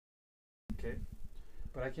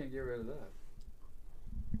But I can't get rid of that.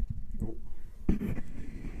 Oh. Turn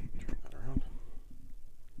that around.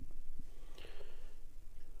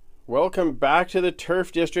 Welcome back to the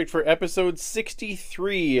Turf District for episode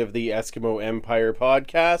 63 of the Eskimo Empire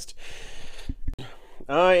podcast.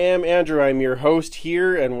 I am Andrew. I'm your host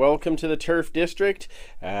here, and welcome to the Turf District.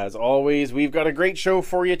 As always, we've got a great show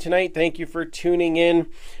for you tonight. Thank you for tuning in.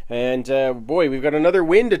 And boy, we've got another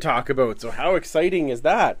win to talk about. So how exciting is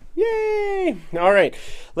that? Yay! All right,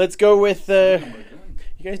 let's go with... You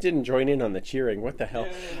guys didn't join in on the cheering. What the hell?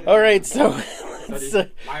 Yeah. All right, so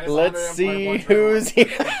let's see who's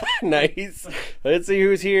here. Nice. Let's see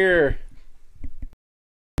who's here.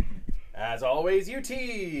 As always, UT.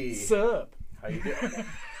 Sup? How you doing?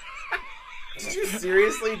 Did you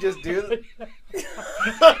seriously just do that?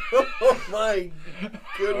 Oh my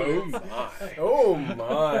goodness. Oh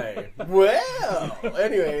my. Well,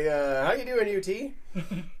 anyway, how you doing,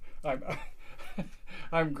 UT?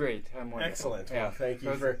 I'm great. I'm wonderful. Excellent. Yeah. Well, thank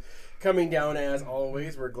you for coming down as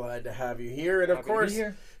always. We're glad to have you here. And of course,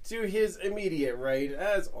 to his immediate right,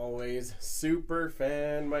 as always, super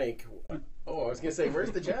fan Mike. Oh, I was going to say, where's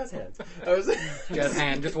the jazz hands? Jazz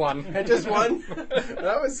hand, just one. Just one?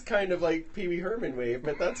 That was kind of like Pee Wee Herman wave,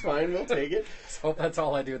 but that's fine. We'll take it. So that's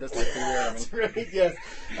all I do. That's like Pee Wee Herman. That's right, yes.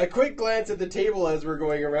 A quick glance at the table as we're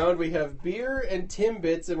going around. We have beer and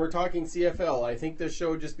Timbits, and we're talking CFL. I think this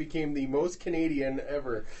show just became the most Canadian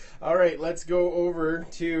ever. All right, let's go over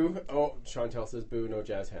to... Oh, Chantel says boo, no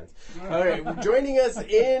jazz hands. All right, joining us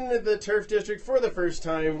in the Turf District for the first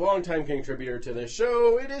time, longtime contributor to the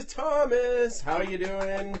show, it is Thomas. How you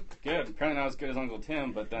doing? Good. Apparently not as good as Uncle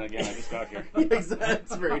Tim, but then again, I just got here. Yes,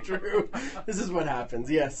 that's very true. This is what happens.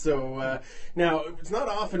 Yes. So now it's not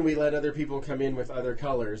often we let other people come in with other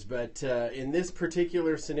colors, but in this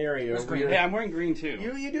particular scenario, hey, I'm wearing green too.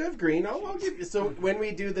 You do have green. I'll give you. So when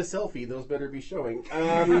we do the selfie, those better be showing.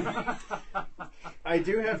 I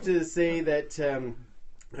do have to say that.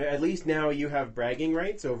 At least now you have bragging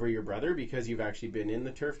rights over your brother because you've actually been in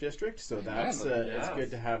the Turf District, so that's it's good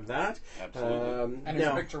to have that. Absolutely. And his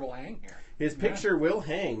picture will hang here. His picture will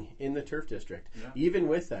hang in the Turf District, even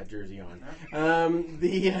with that jersey on. And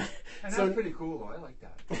that's pretty cool, though. I like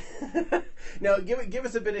that. Now, give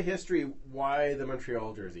us a bit of history. Why the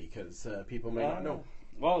Montreal jersey? Because people may not know.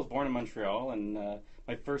 Well, I was born in Montreal, and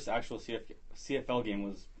my first actual CFL game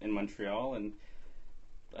was in Montreal, and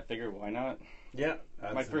I figured, why not? Yeah.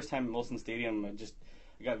 My first time at Molson Stadium,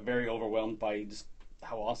 I got very overwhelmed by just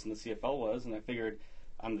how awesome the CFL was, and I figured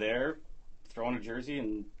I'm there, throw on a jersey,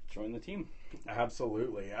 and join the team.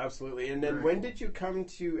 Absolutely. And then when did you come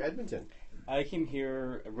to Edmonton? I came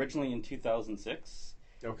here originally in 2006.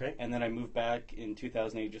 Okay. And then I moved back in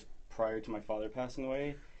 2008 just prior to my father passing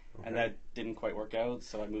away, and that didn't quite work out,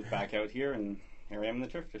 so I moved back out here, and here I am in the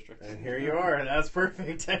Turf District. And here you are. That's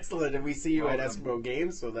perfect. Excellent. And we see you at Eskimo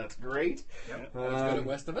games, so that's great. Yep. That was good at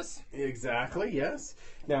west of us. Exactly, yes.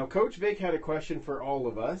 Now, Coach Vic had a question for all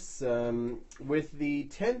of us. With the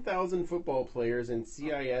 10,000 football players in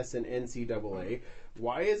CIS and NCAA,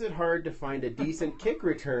 why is it hard to find a decent kick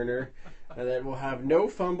returner that will have no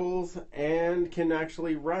fumbles and can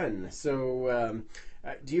actually run? So...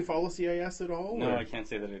 do you follow CIS at all? No, I can't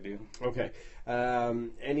say that I do. Okay.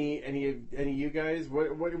 Any of you guys?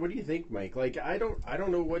 What do you think, Mike? Like, I don't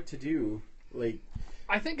know what to do. Like,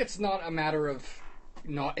 I think it's not a matter of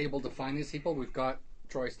not able to find these people. We've got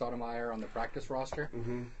Troy Stoudemire on the practice roster.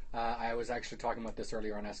 Mm-hmm. I was actually talking about this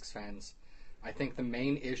earlier on Esks Fans. I think the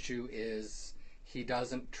main issue is he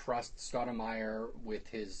doesn't trust Stoudemire with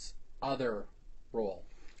his other role,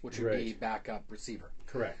 which would be backup receiver.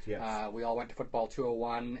 Correct, yes. We all went to Football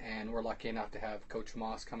 201, and we're lucky enough to have Coach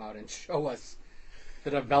Moss come out and show us the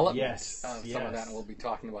development of some of that, and we'll be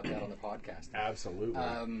talking about that on the podcast. Absolutely.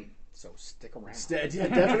 So stick around.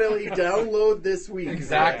 Definitely download this week.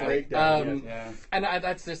 Exactly. And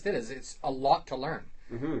that's just it. It's a lot to learn.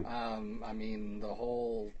 Mm-hmm. I mean, the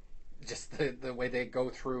whole, just the way they go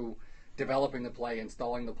through developing the play,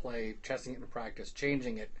 installing the play, testing it in practice,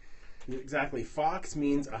 changing it. Exactly. Fox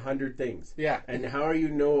means 100 things. Yeah. And how you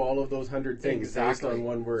know all of those 100 things based on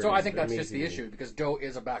one word? So I think that's just the issue, because Doe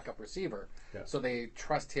is a backup receiver. Yeah. So they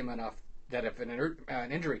trust him enough that if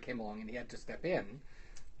an injury came along and he had to step in,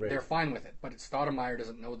 they're fine with it. But Stoudemire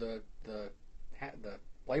doesn't know the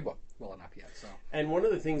playbook well enough yet. So. And one of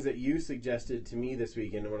the things that you suggested to me this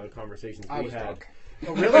week in one of the conversations we had. Drunk.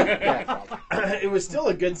 Oh, really? Yeah. It was still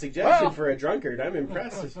a good suggestion for a drunkard. I'm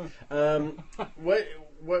impressed.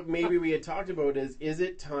 What maybe we had talked about is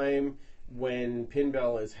it time when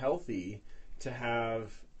Pinbell is healthy to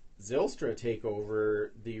have Zylstra take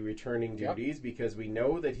over the returning duties, because we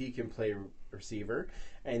know that he can play receiver,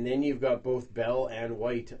 and then you've got both Bell and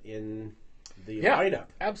White in the lineup.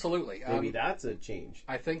 Absolutely. Maybe that's a change.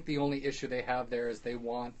 I think the only issue they have there is they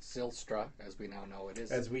want Zylstra, as we now know it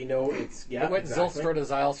is. As we know, it's It went Zylstra to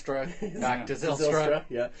Zylstra, back to Zylstra.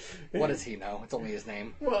 Yeah. What does he know? It's only his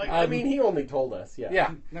name. Well, I mean, he only told us. Yeah.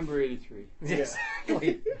 Yeah. Number 83.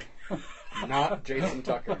 Exactly. Not Jason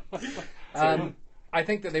Tucker. I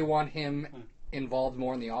think that they want him involved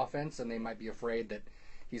more in the offense, and they might be afraid that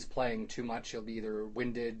he's playing too much. He'll be either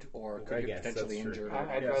winded or could get potentially injured.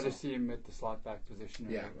 I'd rather see him at the slot back position.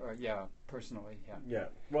 Yeah. Personally, yeah. Yeah.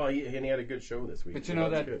 Well, he had a good show this week. But you know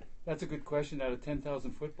that's a good question. Out of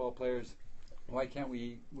 10,000 football players, why can't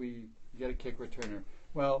we get a kick returner?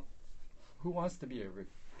 Well, who wants to be a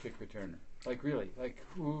kick returner? Like really? Like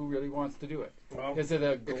who really wants to do it? Well, is it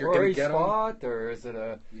a glory spot or is it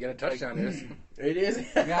a? You get a touchdown, it is.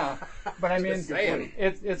 Yeah, but I mean, saying.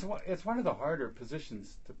 it's one of the harder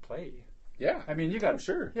positions to play. Yeah, I mean, you got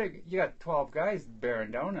sure. Yeah, you got 12 guys bearing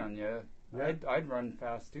down on you. Yeah. I'd run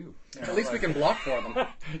fast too. At least we can block for them.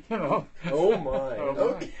 You know. Oh my.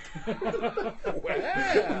 Okay. But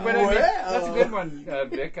I mean, that's a good one,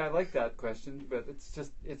 Vic. I like that question, but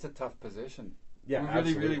it's a tough position. Yeah,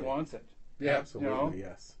 who really wants it? Yeah, absolutely.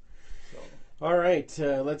 Yes. So. All right,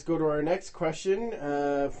 let's go to our next question,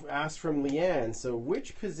 asked from Leanne. So,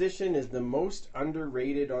 which position is the most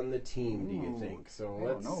underrated on the team, do you think? So,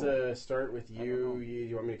 let's start with you.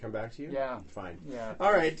 You want me to come back to you? Yeah. Fine. Yeah.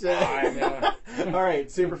 All right. All right,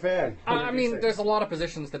 super fan. I mean, there's a lot of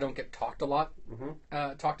positions that don't get talked about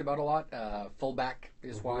a lot. Fullback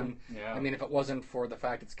is one. Yeah. I mean, if it wasn't for the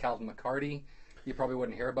fact it's Calvin McCarty, you probably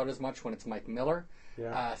wouldn't hear about it as much when it's Mike Miller.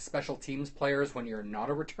 Yeah. Special teams players when you're not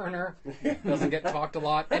a returner doesn't get talked a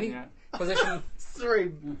lot. Any position.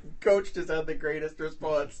 Sorry, Coach just had the greatest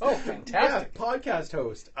response. Oh, fantastic! Yeah, podcast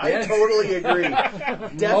host. I totally agree.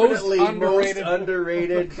 Definitely most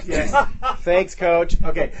underrated. Yes. Thanks, Coach.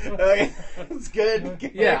 Okay, it's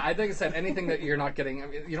good. Yeah, I think I said anything that you're not getting. I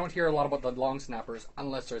mean, you don't hear a lot about the long snappers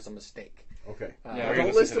unless there's a mistake. Okay.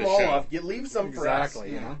 Don't list them all off. You leave some for us.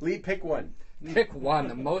 Exactly. You know? Pick one. Pick one.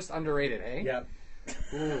 The most underrated, eh? Yeah.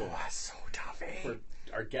 Ooh, that's so tough, eh? For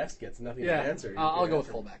our guest gets nothing to answer. I'll go with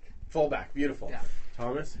fullback. Fullback, beautiful. Yeah.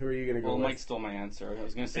 Thomas, who are you going to go with? with? Mike stole my answer. I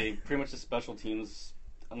was going to say pretty much the special teams,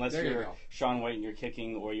 unless There you you're go. Sean White and you're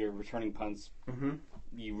kicking or you're returning punts, Mm-hmm.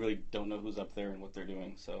 you really don't know who's up there and what they're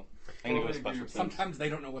doing. So I'm going to go with special teams. Sometimes they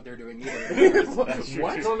don't know what they're doing either.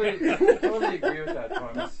 What? Totally agree with that,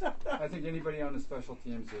 Thomas. I think anybody on the special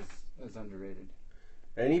teams is underrated.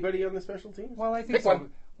 Anybody on the special teams? Well, I think Pick so.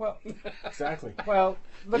 one. Well, Exactly. well,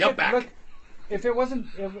 look back. if it wasn't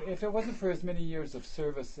for his many years of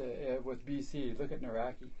service with BC, look at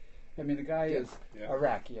Naraki. I mean, the guy is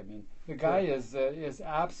Iraqi. I mean, the guy is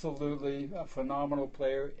absolutely a phenomenal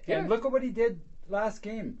player. Yeah. And look at what he did last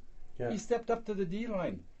game. Yeah. He stepped up to the D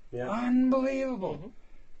line. Yeah. Unbelievable.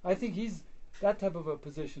 Mm-hmm. I think that type of a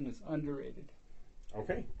position is underrated.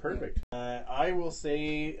 Okay, perfect. I will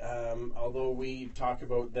say, although we talk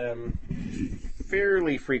about them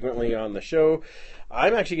fairly frequently on the show,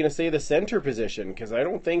 I'm actually going to say the center position because I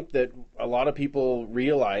don't think that a lot of people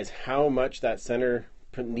realize how much that center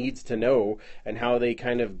needs to know and how they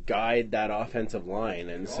kind of guide that offensive line.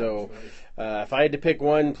 And so if I had to pick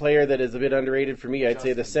one player that is a bit underrated for me, I'd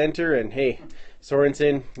say the center. And hey,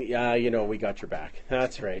 Sorensen, we got your back.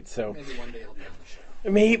 That's right. So Maybe one day he'll be on the show.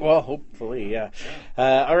 Well, hopefully, yeah.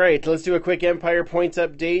 All right, let's do a quick Empire points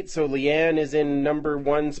update. So Leanne is in number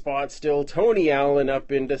 1 spot still. Tony Allen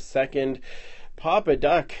up into 2nd. Papa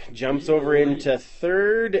Duck jumps over into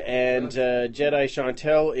 3rd. And Jedi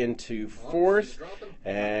Chantel into 4th.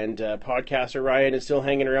 And podcaster Ryan is still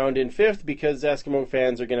hanging around in 5th because Eskimo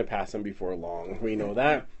fans are going to pass him before long. We know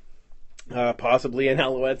that. Possibly an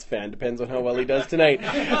Alouettes fan. Depends on how well he does tonight.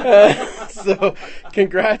 So,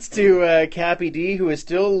 congrats to Cappy D, who is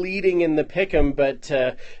still leading in the pick'em, but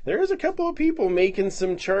there's a couple of people making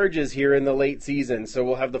some charges here in the late season, so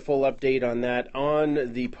we'll have the full update on that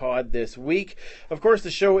on the pod this week. Of course,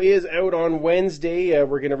 the show is out on Wednesday.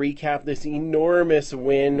 We're going to recap this enormous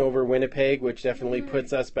win over Winnipeg, which definitely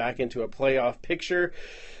puts us back into a playoff picture,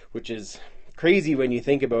 which is crazy when you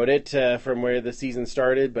think about it from where the season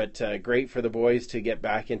started, but great for the boys to get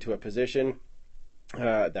back into a position.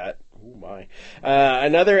 Oh my.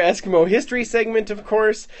 Another Eskimo history segment, of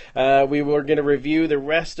course. We were going to review the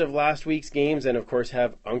rest of last week's games and, of course,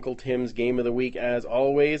 have Uncle Tim's Game of the Week as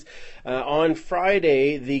always. On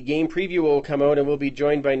Friday, the game preview will come out and we'll be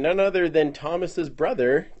joined by none other than Thomas's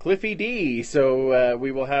brother, Cliffy D. So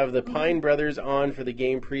we will have the Pine brothers on for the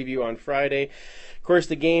game preview on Friday. Of course,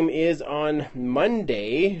 the game is on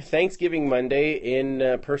Monday, Thanksgiving Monday,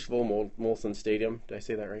 in Percival Molson Stadium. Did I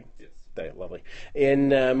say that right? Yes. Lovely. In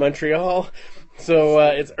Montreal. So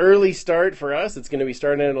it's early start for us. It's going to be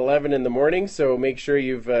starting at 11 in the morning, so make sure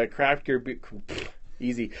you've cracked your...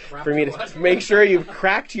 Easy for me to make sure you've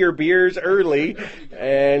cracked your beers early,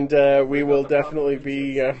 and we will definitely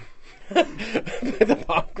be... the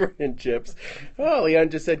popcorn and chips. Oh, Leon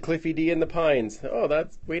just said Cliffy D and the Pines. Oh,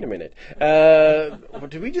 that's... Wait a minute.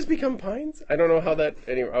 Did we just become Pines? I don't know how that...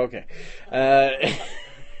 Anyway, okay.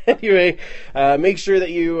 Anyway, make sure that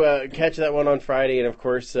you catch that one on Friday, and of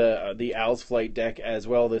course the Owls Flight deck as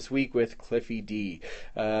well this week with Cliffy D.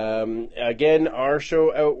 Again, our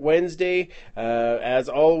show out Wednesday. As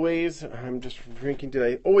always, I'm just drinking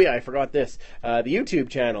today. Oh yeah, I forgot this. The YouTube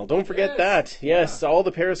channel. Don't forget that. Yes, all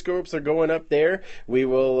the periscopes are going up there. We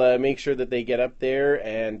will make sure that they get up there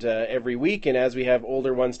and every week, and as we have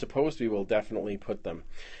older ones to post, we will definitely put them.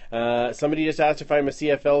 Somebody just asked if I'm a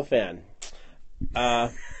CFL fan.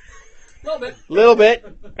 Little bit.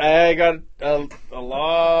 I got a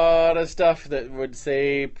lot of stuff that would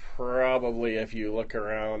say probably if you look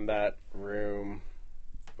around that room.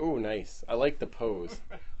 Oh, nice. I like the pose.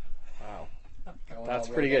 Wow. That's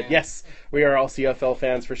pretty good. Yes, we are all CFL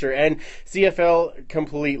fans for sure, and CFL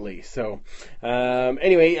completely. So,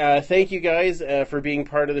 anyway, thank you guys for being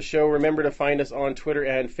part of the show. Remember to find us on Twitter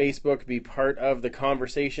and Facebook. Be part of the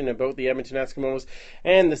conversation about the Edmonton Eskimos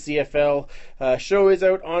and the CFL. Show is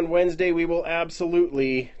out on Wednesday. We will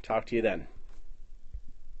absolutely talk to you then.